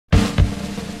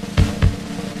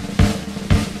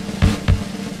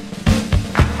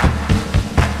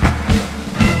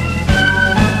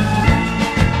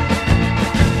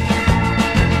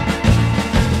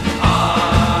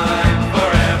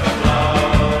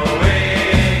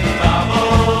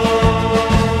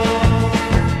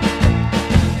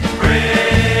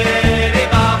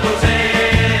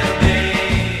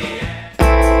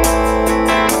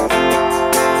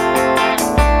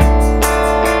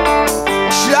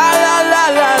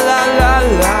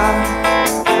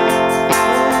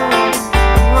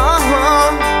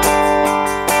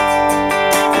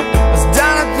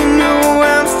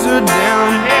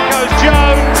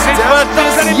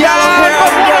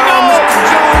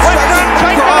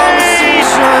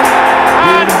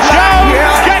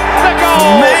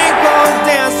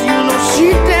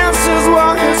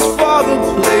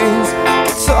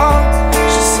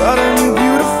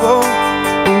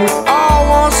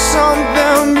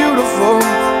beautiful.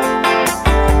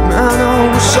 Man, I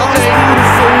wish I was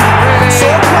beautiful. So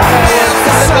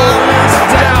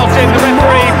doubt in the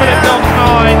referee for the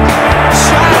non-mind.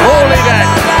 Holy then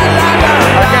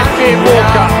against Ian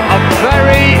Walker. A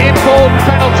very important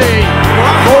penalty.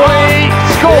 Holy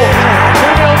scored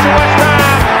 2-0 to West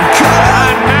Ham.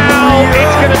 And now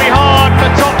it's going to be hard for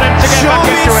Tottenham to get back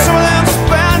into it.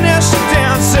 Spanish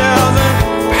dancers and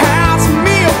pass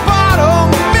me a bottle,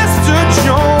 Mr.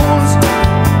 Jones.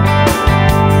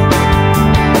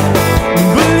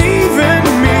 Believe in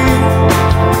me,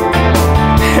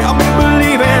 help me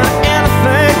believe in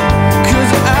anything,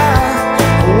 'cause I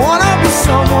wanna be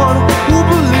someone who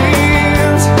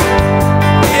believes.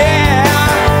 Yeah,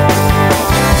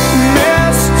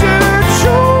 Mr.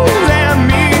 Jones and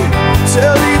me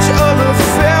tell each other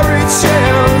fairy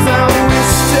tales, and we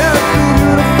stare at the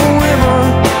beautiful women.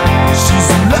 She's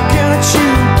looking at you,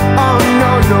 oh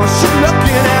no, no, she's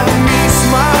looking at me,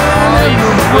 smiling.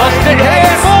 Lost it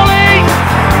here, Foley!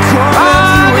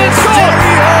 And it's gone!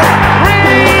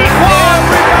 3-1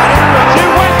 to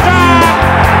West Ham,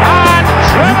 and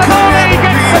Trevor Foley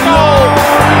gets the goal!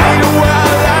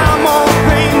 Well, I'm gonna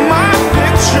paint my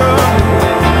picture,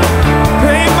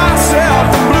 paint myself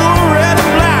in blue, red,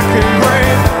 black, and gray.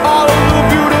 All of the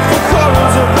beautiful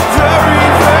colors are very,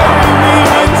 very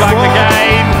meaningful. Back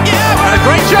again, and a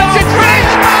great chance in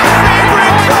finish!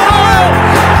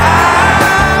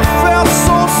 I felt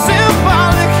so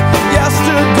symbolic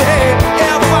yesterday.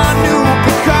 If I knew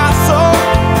Picasso,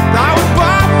 I would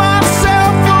buy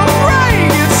myself a great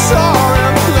guitar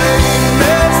and play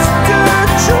Mr.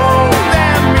 Jones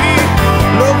and me.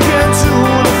 Look into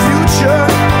the future.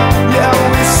 Yeah,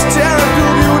 we stare at the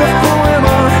beautiful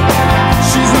women.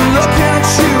 She's looking at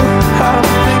you. I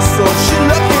don't think so. She's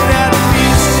looking at me,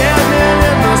 standing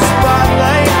in the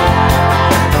spotlight.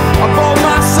 I bought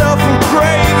myself a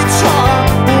great guitar.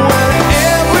 When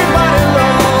everybody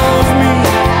loves me,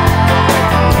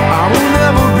 I will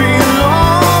never be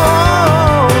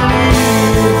lonely.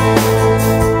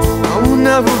 I will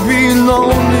never be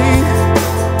lonely.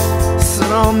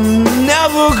 Said I'm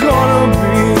never gonna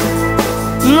be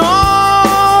lonely.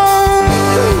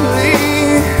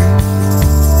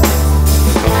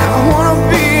 I wanna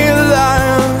be a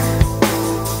lion.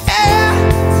 Yeah,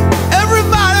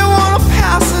 everybody wanna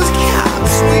pass as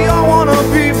cats. We all wanna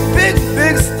be big,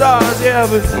 big stars. Yeah,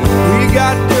 but we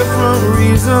got different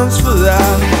reasons for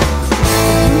that.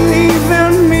 Believe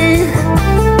in me,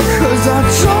 'cause I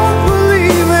don't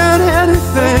believe in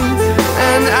anything.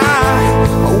 And I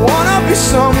wanna be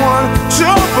someone.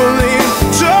 Don't believe,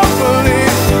 don't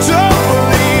believe, don't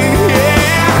believe.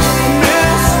 Yeah,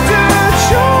 Mr.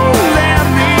 Jones and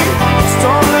me,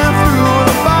 stumbling through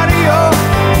the barrio.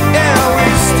 Yeah, we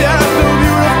stare at the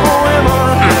beautiful women.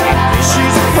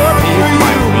 She's perfect for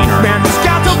you. Man, there's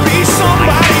got to be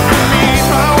somebody for me.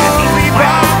 I wanna be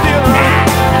Bob Dylan.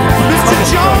 Mr.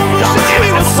 Jones wishes we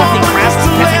were someone else to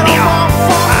let him on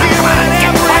funky when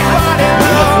everybody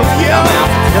loves you.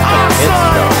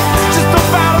 Awesome, just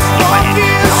about as funky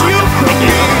as you could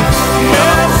be.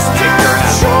 Mr.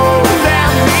 Jones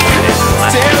and me,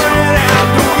 staring at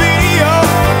the video.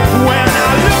 When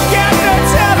I look at the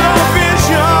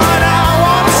television, I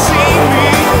wanna see me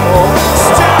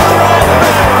stare right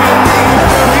back at me.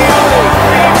 We all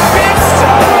be big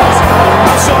stars.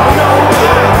 I don't know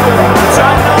why, I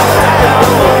don't know how.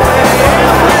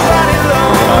 Everybody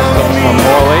loves me. From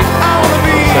Morley, I wanna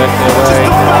be circle away.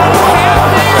 just about as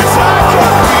happy as I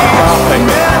could be. Perfect.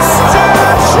 Mr.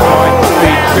 Jones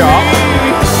Speed shot.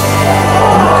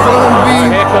 gonna be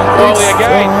Here comes Foley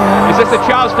again. Is this a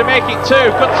chance to make it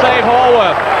 2? Good save,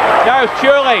 Hallworth. No,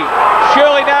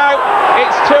 surely now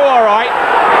it's 2, all right.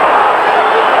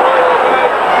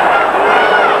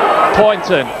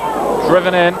 Poynton,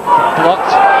 driven in,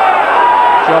 blocked.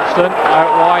 Jobston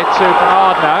out wide to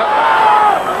Bernard now.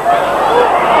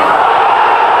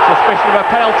 Suspicion of a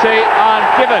penalty and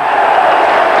given.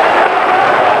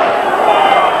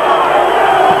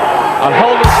 And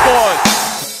Holden scores.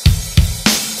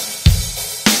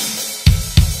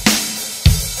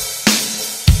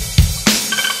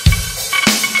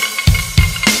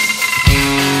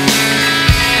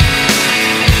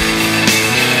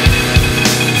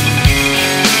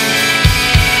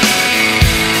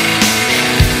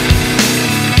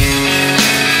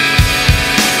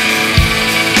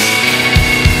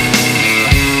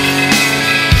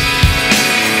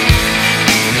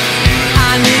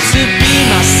 I need to be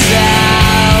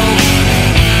myself.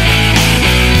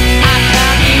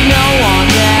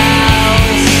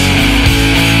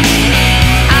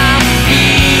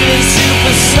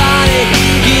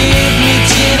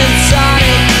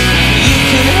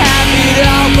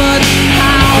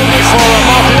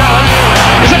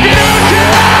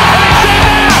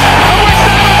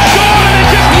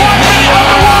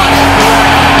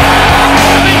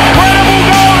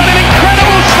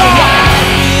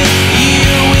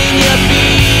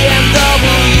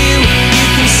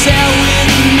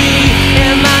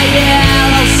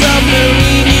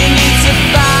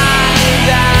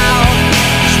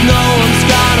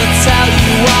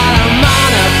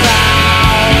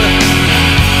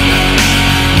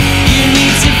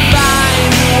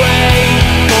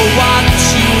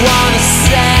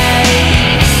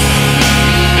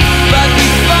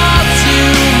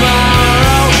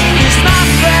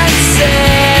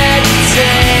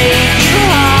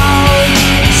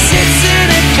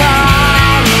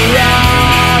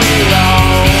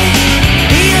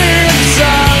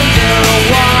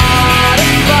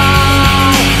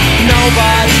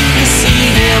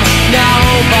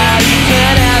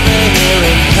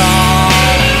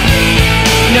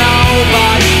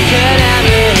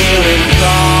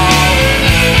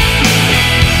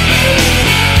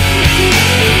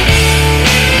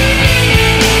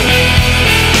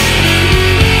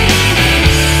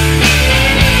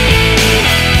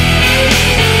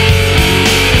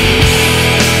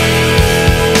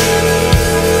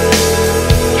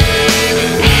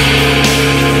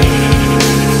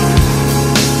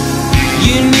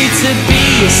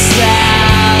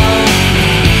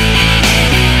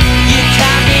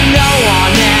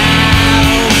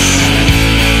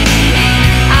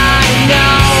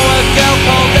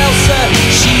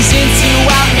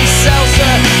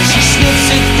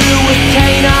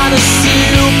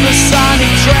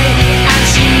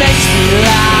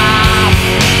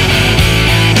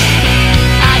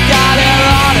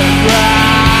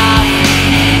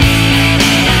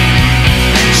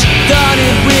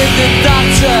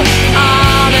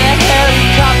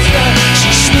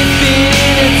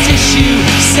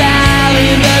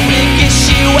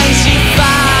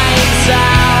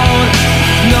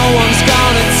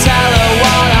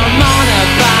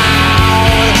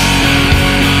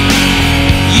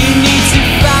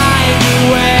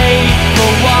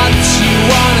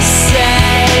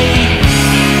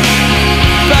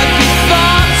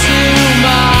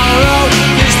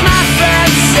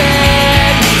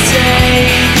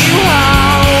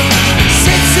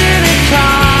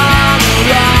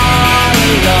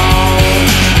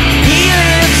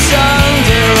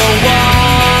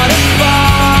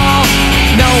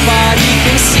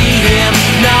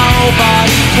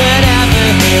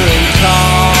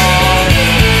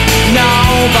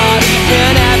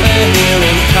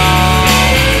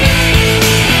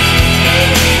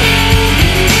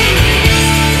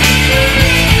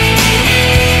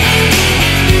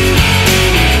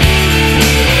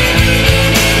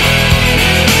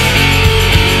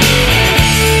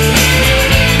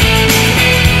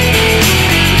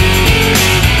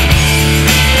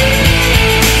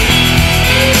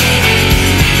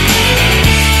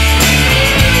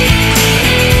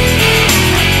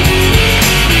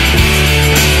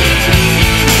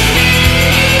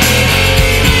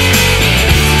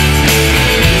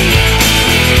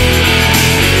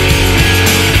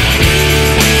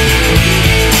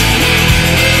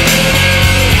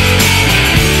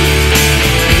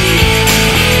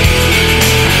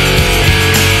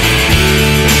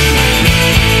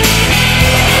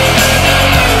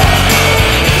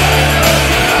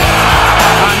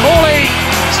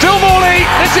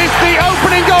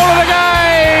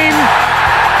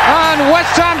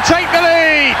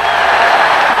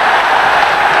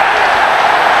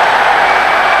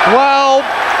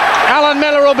 Alan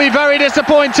Miller will be very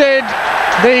disappointed.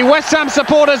 The West Ham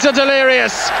supporters are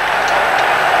delirious.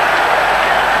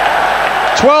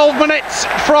 12 minutes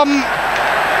from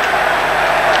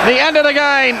the end of the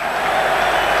game.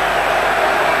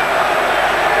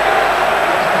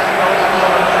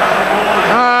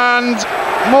 And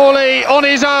Morley on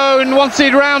his own, once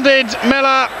he'd rounded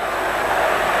Miller,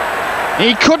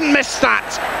 he couldn't miss that.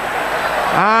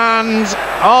 And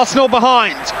Arsenal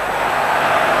behind.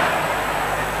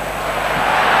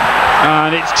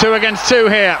 And it's 2 against 2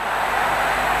 here.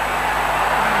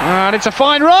 And it's a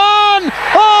fine run!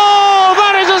 Oh,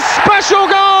 that is a special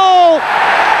goal!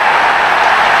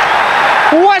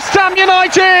 West Ham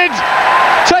United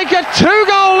take a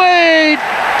 2-goal lead!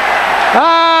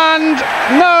 And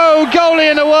no goalie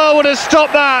in the world would have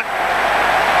stopped that.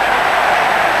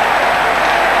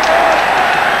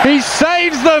 He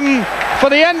saves them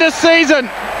for the end of season.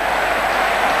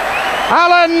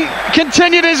 Allen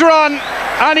continued his run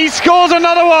and he scores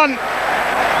another one.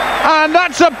 And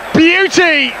that's a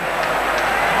beauty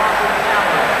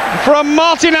from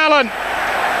Martin Allen,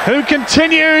 who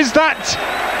continues that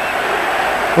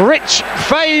rich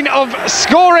vein of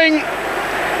scoring.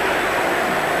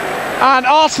 And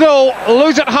Arsenal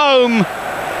lose at home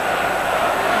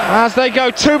as they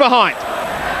go 2 behind.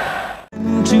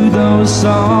 To those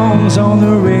songs on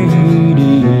the radio,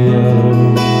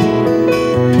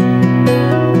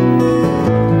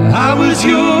 I was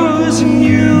yours and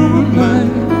you were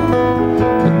mine,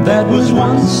 but that was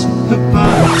once upon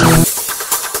a time.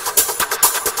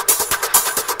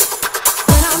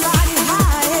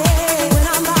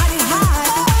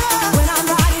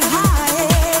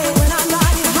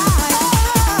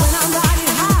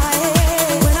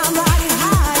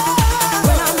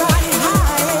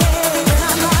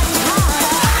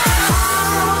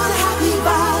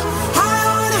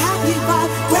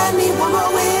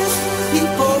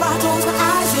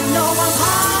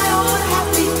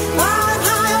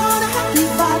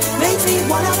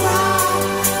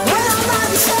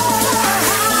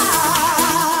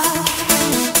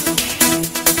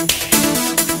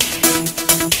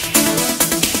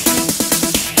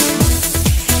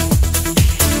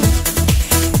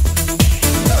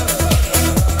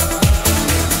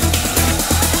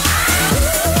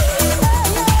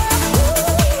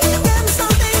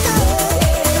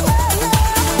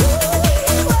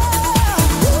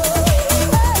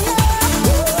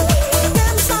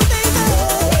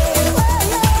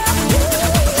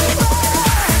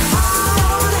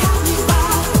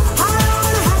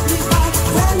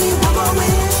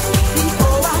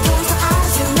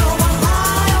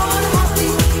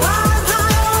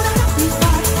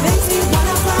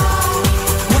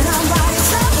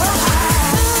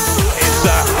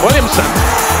 Williamson,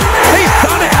 he's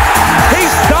done it!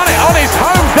 He's done it on his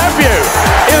home debut!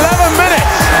 11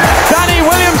 minutes, Danny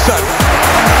Williamson!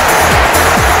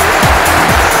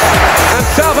 And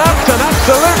Southampton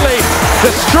absolutely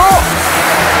distraught.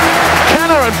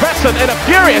 Kenner and Besson in a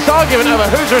furious argument over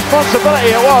whose responsibility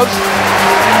it was.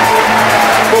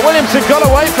 But Williamson got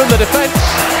away from the defence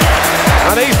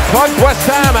and he's plugged West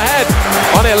Ham ahead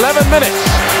on 11 minutes.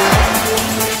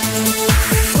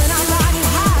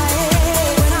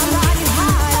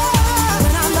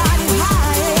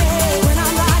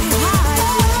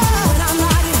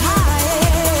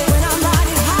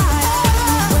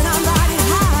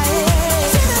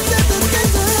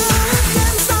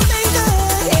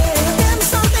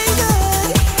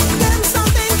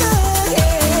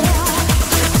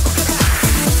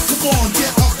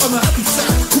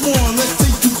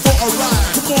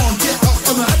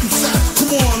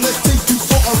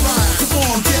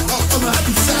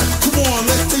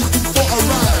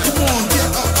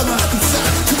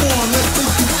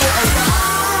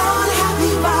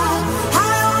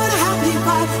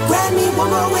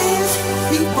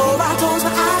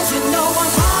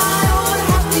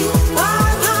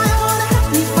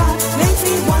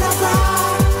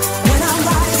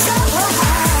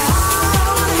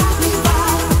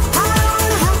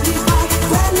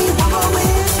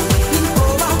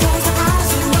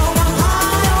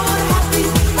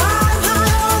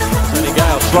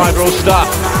 Slide rule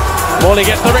start. Morley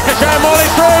gets the ricochet. Morley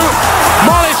through.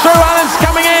 Morley through. Allen's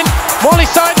coming in. Morley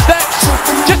sidesteps.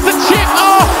 Just a chip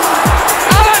off.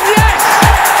 Allen, yes!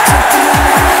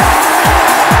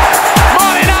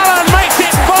 Martin Allen makes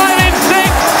it 5 in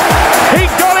 6. He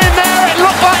got in there. It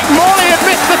looked like Morley had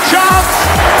missed the chance.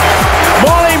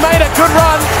 Morley made a good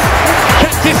run.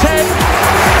 Kept his head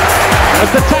as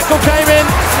the tackle came in.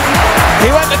 He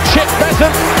went to chip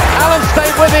Besson. Allen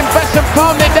stayed with him. Besson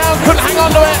palmed it down, couldn't hang on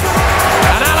to it.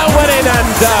 And Allen went in and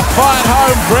fired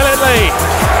home brilliantly.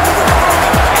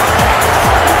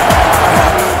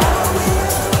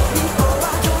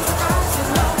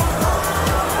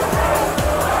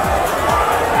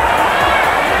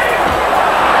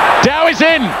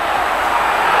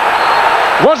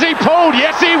 Was he pulled?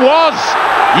 Yes, he was.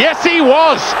 Yes, he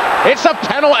was. It's a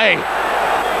penalty.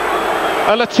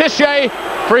 A Letitia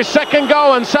for his second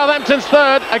goal and Southampton's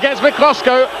third against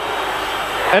Miklosko.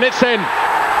 And it's in.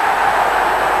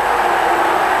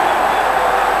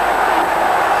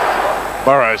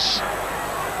 Burrows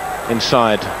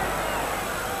inside.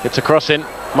 Gets a cross in.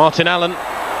 Martin Allen.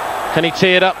 Can he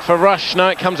tee it up for Rush? No,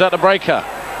 it comes out the breaker.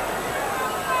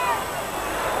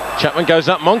 Chapman goes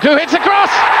up. Monku hits a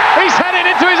cross. He's headed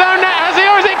into his own net, has he,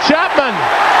 or is it Chapman?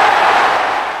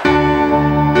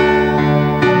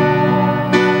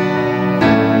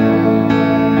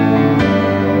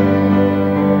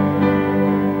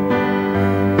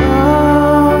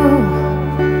 Oh,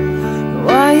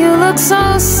 why you look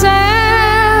so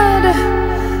sad?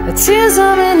 The tears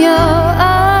are in your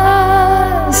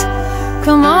eyes.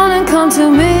 Come on and come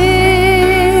to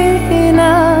me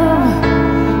now.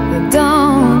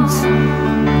 Don't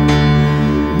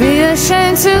be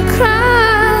ashamed to cry.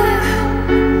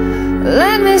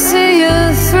 Let me see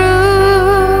you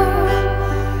through,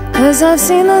 'cause I've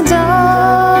seen the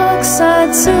dark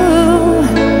side too.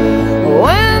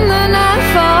 When